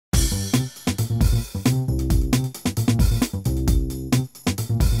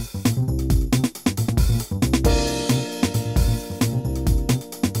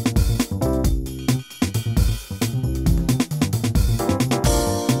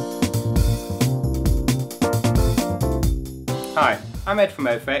I'm Ed from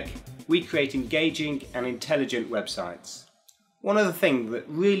Ofec. We create engaging and intelligent websites. One of the things that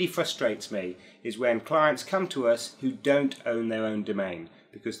really frustrates me is when clients come to us who don't own their own domain,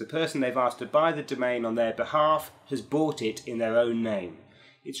 because the person they've asked to buy the domain on their behalf has bought it in their own name.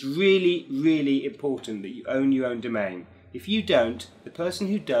 It's really, really important that you own your own domain. If you don't, the person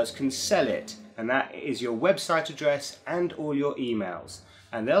who does can sell it, and that is your website address and all your emails.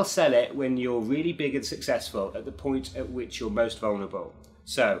 And they'll sell it when you're really big and successful, at the point at which you're most vulnerable.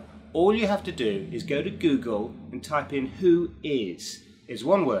 So all you have to do is go to Google and type in whois. It's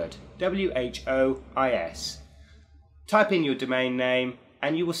one word, WHOIS. Type in your domain name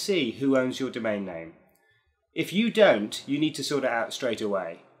and you will see who owns your domain name. If you don't, you need to sort it out straight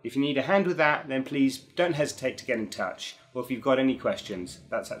away. If you need a hand with that, then please don't hesitate to get in touch. Or if you've got any questions,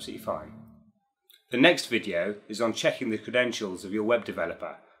 that's absolutely fine. The next video is on checking the credentials of your web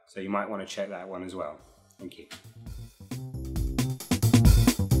developer, so you might want to check that one as well. Thank you.